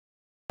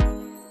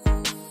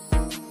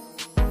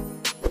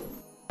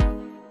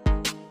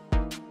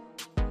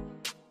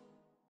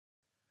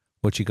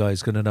What you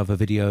guys, got another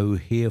video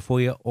here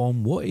for you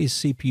on what is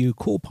CPU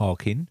core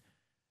parking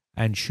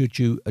and should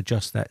you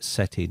adjust that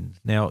setting.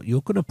 Now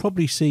you're going to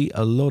probably see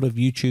a lot of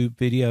YouTube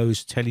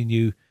videos telling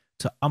you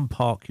to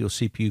unpark your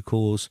CPU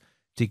cores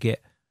to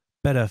get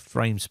better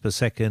frames per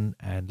second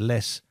and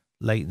less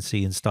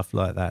latency and stuff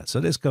like that. So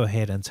let's go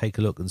ahead and take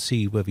a look and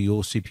see whether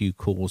your CPU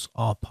cores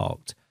are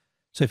parked.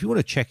 So if you want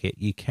to check it,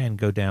 you can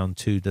go down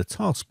to the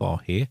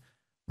taskbar here,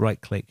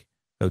 right click,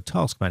 go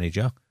Task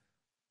Manager,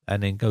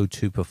 and then go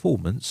to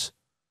Performance,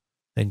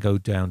 then go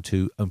down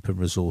to Open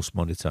Resource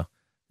Monitor.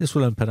 This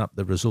will open up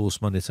the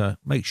Resource Monitor.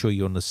 Make sure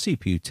you're on the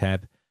CPU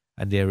tab,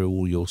 and there are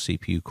all your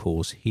CPU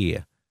cores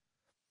here.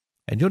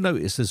 And you'll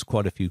notice there's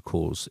quite a few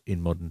cores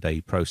in modern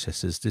day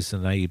processors. This is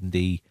an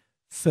AMD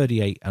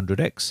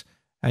 3800X,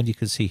 and you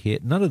can see here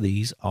none of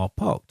these are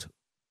parked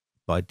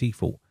by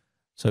default.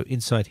 So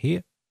inside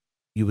here,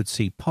 you would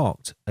see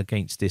parked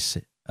against this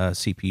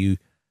CPU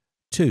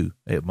 2.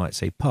 It might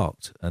say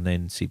parked, and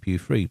then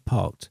CPU 3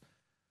 parked.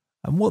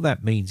 And what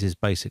that means is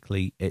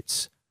basically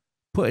it's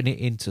putting it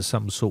into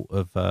some sort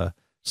of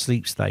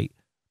sleep state,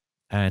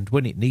 and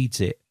when it needs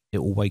it, it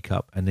will wake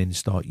up and then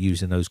start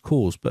using those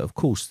cores. But of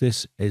course,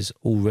 this is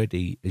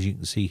already, as you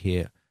can see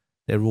here,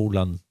 they're all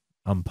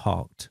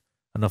unparked,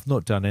 and I've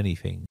not done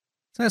anything.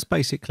 So that's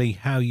basically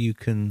how you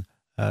can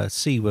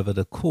see whether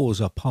the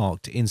cores are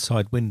parked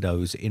inside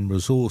Windows in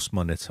Resource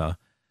Monitor.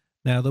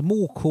 Now, the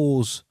more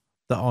cores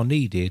that are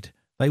needed,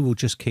 they will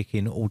just kick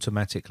in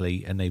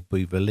automatically and they'll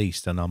be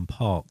released and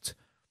unparked.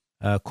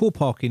 Core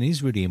parking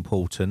is really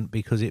important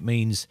because it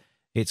means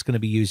it's going to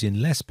be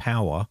using less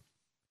power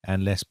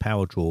and less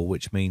power draw,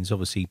 which means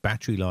obviously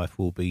battery life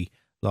will be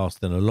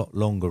lasting a lot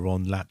longer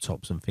on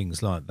laptops and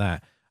things like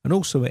that. And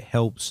also it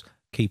helps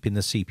keeping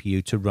the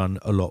CPU to run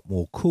a lot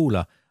more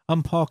cooler.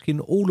 Unparking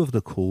all of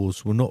the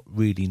cores will not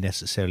really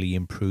necessarily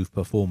improve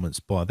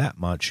performance by that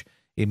much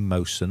in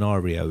most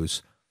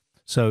scenarios.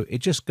 So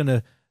it's just going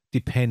to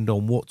depend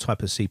on what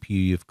type of CPU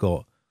you've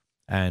got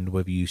and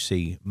whether you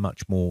see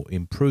much more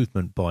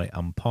improvement by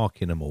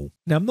unparking them all.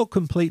 Now, I'm not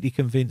completely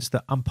convinced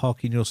that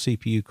unparking your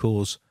CPU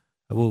cores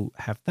will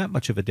have that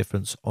much of a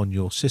difference on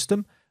your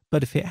system,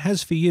 but if it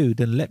has for you,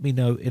 then let me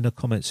know in the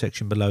comment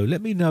section below.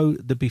 Let me know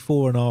the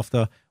before and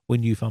after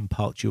when you've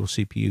unparked your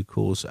CPU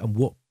cores and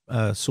what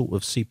sort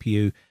of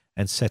CPU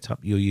and setup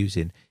you're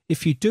using.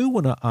 If you do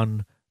want to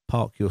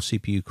unpark your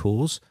CPU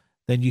cores,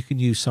 then you can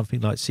use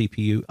something like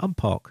CPU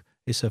Unpark.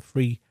 It's a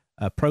free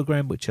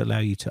program which allow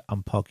you to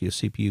unpark your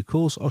CPU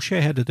cores. I'll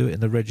share how to do it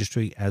in the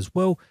registry as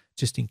well,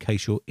 just in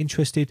case you're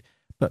interested.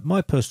 But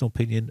my personal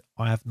opinion,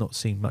 I have not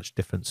seen much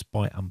difference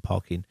by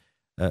unparking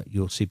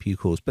your CPU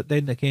cores. But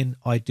then again,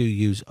 I do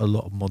use a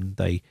lot of modern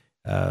day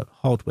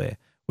hardware.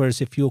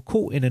 Whereas if you're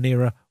caught in an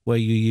era where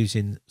you're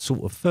using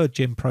sort of third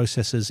gen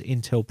processors,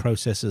 Intel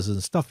processors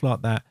and stuff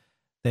like that,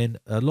 then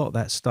a lot of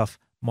that stuff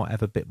might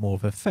have a bit more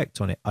of an effect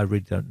on it. I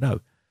really don't know.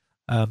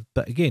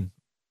 But again,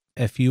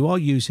 if you are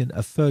using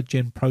a third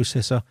gen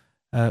processor,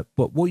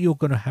 but what you're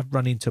going to have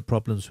run into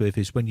problems with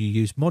is when you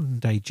use modern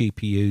day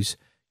GPUs,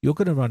 you're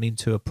going to run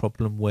into a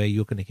problem where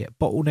you're going to get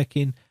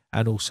bottlenecking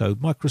and also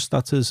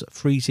microstutters,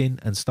 freezing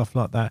and stuff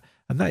like that.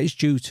 And that is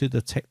due to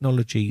the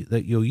technology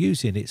that you're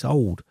using. It's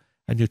old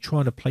and you're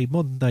trying to play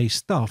modern day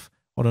stuff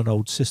on an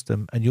old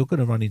system and you're going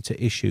to run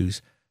into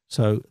issues.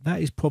 So that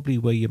is probably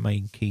where your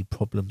main key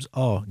problems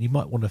are. You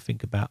might want to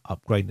think about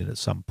upgrading at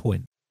some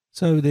point.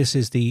 So this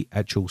is the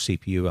actual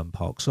CPU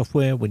Unpark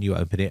software. When you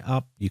open it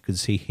up, you can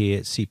see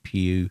here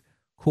CPU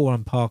core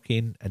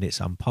unparking, and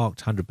it's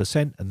unparked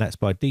 100%, and that's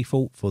by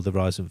default for the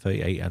Ryzen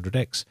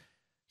 3800X.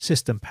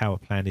 System power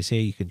plan is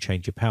here. You can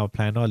change your power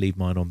plan. I leave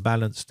mine on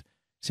balanced.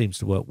 Seems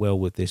to work well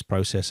with this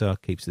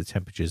processor, keeps the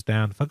temperatures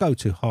down. If I go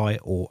to high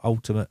or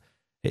ultimate,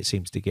 it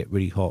seems to get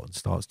really hot and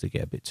starts to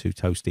get a bit too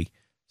toasty.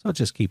 So I'll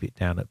just keep it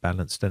down at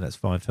balanced, and that's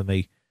fine for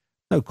me.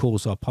 No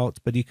cores are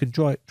parked, but you can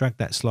drag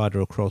that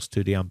slider across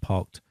to the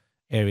unparked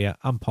area,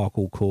 unpark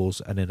all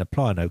cores, and then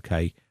apply an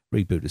OK,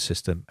 reboot the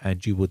system,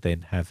 and you would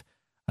then have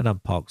an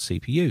unparked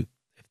CPU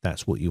if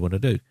that's what you want to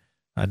do.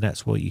 And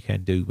that's what you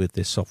can do with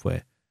this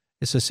software.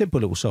 It's a simple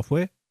little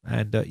software,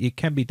 and it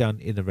can be done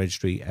in the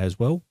registry as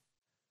well.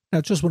 Now,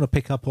 just want to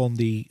pick up on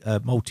the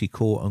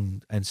multi-core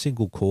and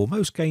single core.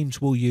 Most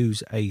games will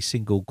use a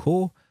single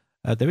core.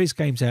 There is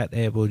games out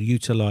there will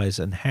utilize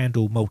and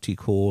handle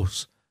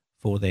multi-cores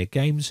for their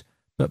games,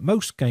 but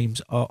most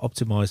games are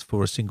optimized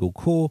for a single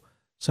core.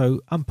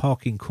 So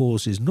unparking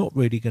cores is not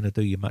really going to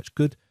do you much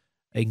good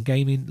in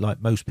gaming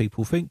like most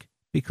people think,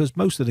 because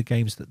most of the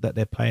games that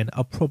they're playing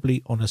are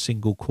probably on a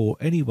single core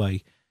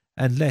anyway,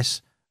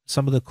 unless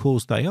some of the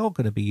cores they are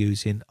going to be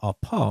using are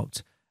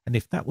parked. And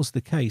if that was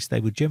the case, they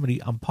would generally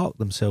unpark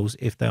themselves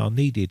if they are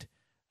needed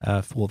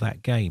for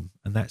that game.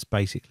 And that's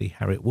basically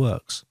how it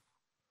works.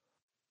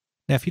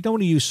 Now, if you don't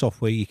want to use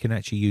software, you can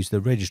actually use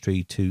the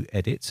registry to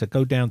edit. So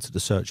go down to the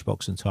search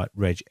box and type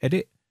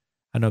regedit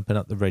and open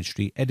up the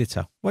registry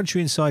editor. Once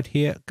you're inside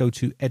here, go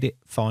to edit,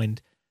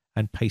 find,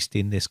 and paste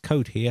in this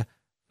code here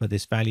for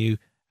this value,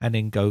 and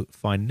then go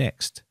find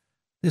next.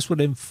 This will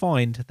then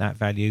find that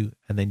value,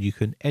 and then you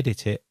can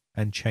edit it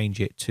and change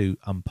it to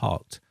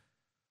unparked.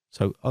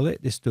 So I'll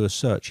let this do a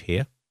search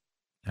here,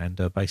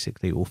 and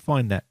basically it will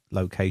find that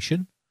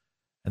location,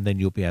 and then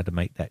you'll be able to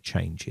make that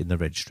change in the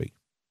registry.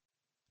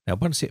 Now,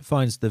 once it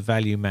finds the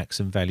ValueMax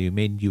and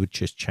ValueMin, you would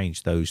just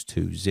change those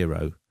to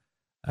 0,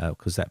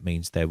 because that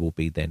means they will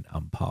be then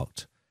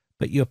unparked.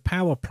 But your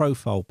power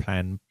profile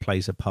plan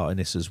plays a part in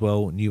this as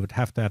well, and you would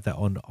have to have that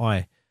on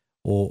I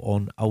or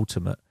on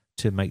ultimate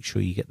to make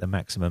sure you get the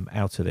maximum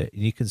out of it.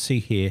 And you can see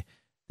here,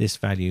 this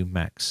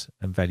ValueMax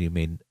and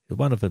ValueMin,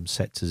 one of them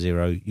set to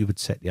 0, you would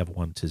set the other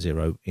one to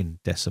 0 in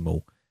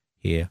decimal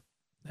here,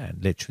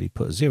 and literally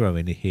put a 0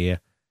 in here,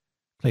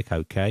 click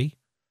OK,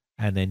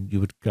 and then you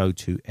would go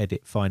to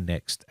edit, find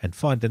next, and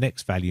find the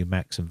next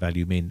ValueMax and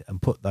ValueMin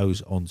and put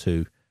those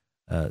onto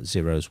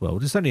 0 as well.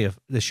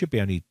 There should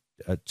be only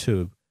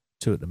two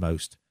at the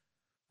most,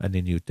 and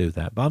then you would do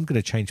that. But I'm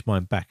going to change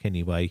mine back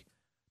anyway,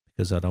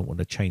 because I don't want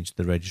to change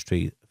the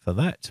registry for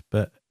that.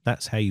 But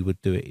that's how you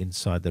would do it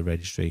inside the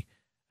registry,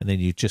 and then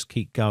you just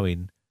keep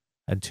going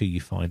until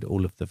you find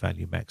all of the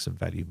ValueMax and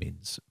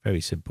ValueMins.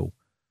 Very simple.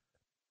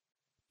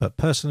 But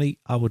personally,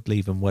 I would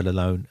leave them well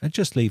alone and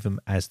just leave them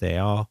as they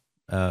are,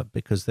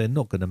 because they're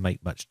not going to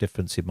make much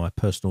difference in my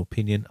personal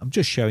opinion. I'm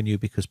just showing you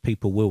because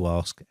people will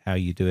ask how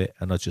you do it,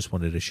 and I just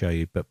wanted to show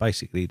you. But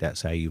basically,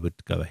 that's how you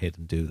would go ahead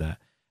and do that.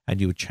 And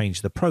you would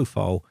change the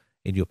profile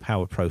in your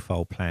power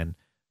profile plan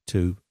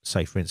to,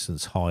 say, for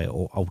instance, high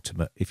or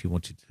ultimate if you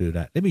wanted to do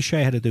that. Let me show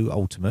you how to do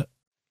ultimate.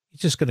 You're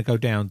just going to go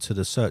down to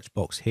the search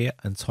box here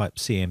and type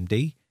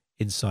CMD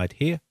inside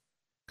here.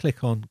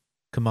 Click on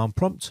command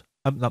prompt,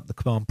 open up the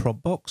command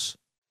prompt box,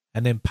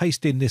 and then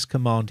paste in this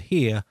command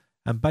here.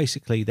 And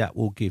basically that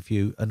will give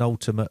you an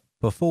ultimate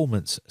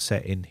performance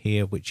setting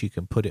here, which you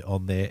can put it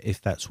on there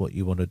if that's what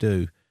you want to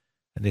do.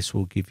 And this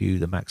will give you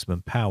the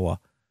maximum power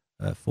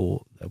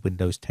for a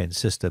Windows 10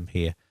 system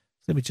here.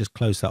 So let me just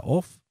close that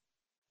off.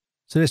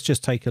 So let's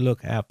just take a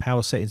look at our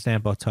power settings now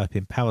by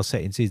typing power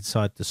settings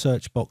inside the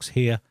search box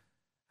here.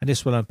 And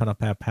this will open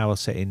up our power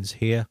settings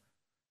here.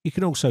 You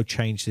can also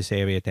change this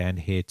area down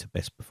here to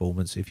best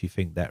performance if you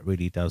think that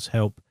really does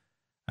help.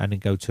 And then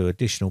go to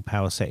additional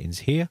power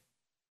settings here.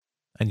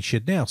 And you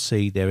should now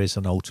see there is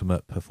an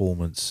ultimate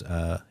performance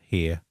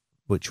here,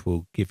 which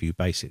will give you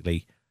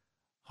basically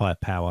higher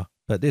power.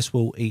 But this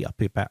will eat up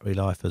your battery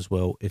life as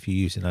well if you're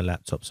using a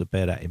laptop, so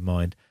bear that in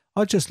mind.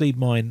 I just leave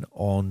mine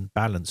on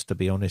balance, to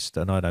be honest,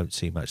 and I don't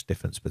see much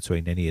difference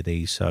between any of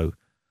these, so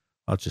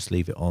I'll just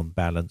leave it on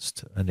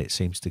balanced, and it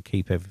seems to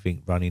keep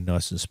everything running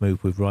nice and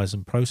smooth with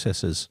Ryzen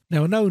processors.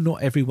 Now, I know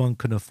not everyone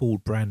can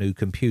afford brand new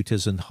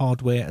computers and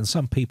hardware, and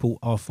some people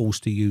are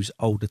forced to use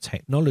older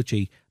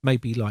technology,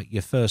 maybe like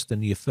your first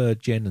and your third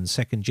gen and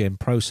second gen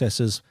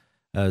processors,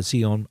 old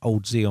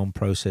Xeon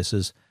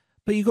processors.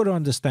 But you've got to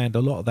understand a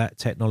lot of that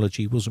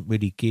technology wasn't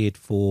really geared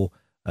for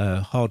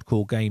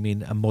hardcore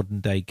gaming and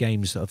modern day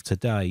games of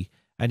today.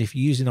 And if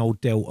you're using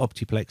old Dell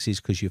Optiplexes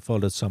because you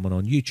followed someone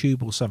on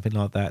YouTube or something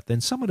like that,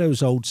 then some of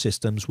those old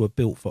systems were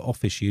built for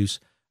office use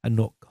and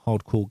not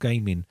hardcore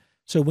gaming.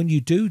 So when you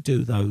do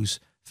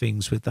those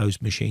things with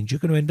those machines, you're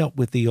going to end up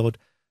with the odd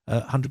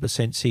 100%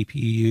 CPU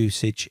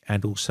usage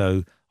and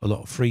also a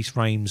lot of freeze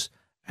frames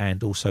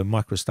and also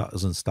micro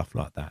stutters and stuff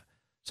like that.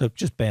 So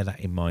just bear that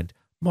in mind.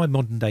 My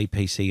modern day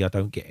PC, I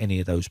don't get any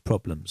of those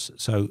problems.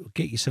 So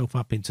get yourself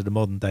up into the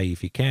modern day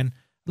if you can.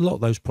 A lot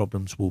of those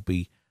problems will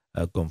be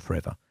gone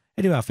forever.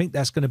 Anyway, I think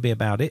that's going to be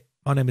about it.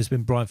 My name has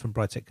been Brian from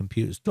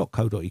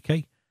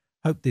briteccomputers.co.uk.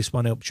 Hope this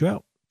one helped you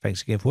out.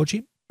 Thanks again for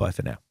watching. Bye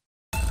for now.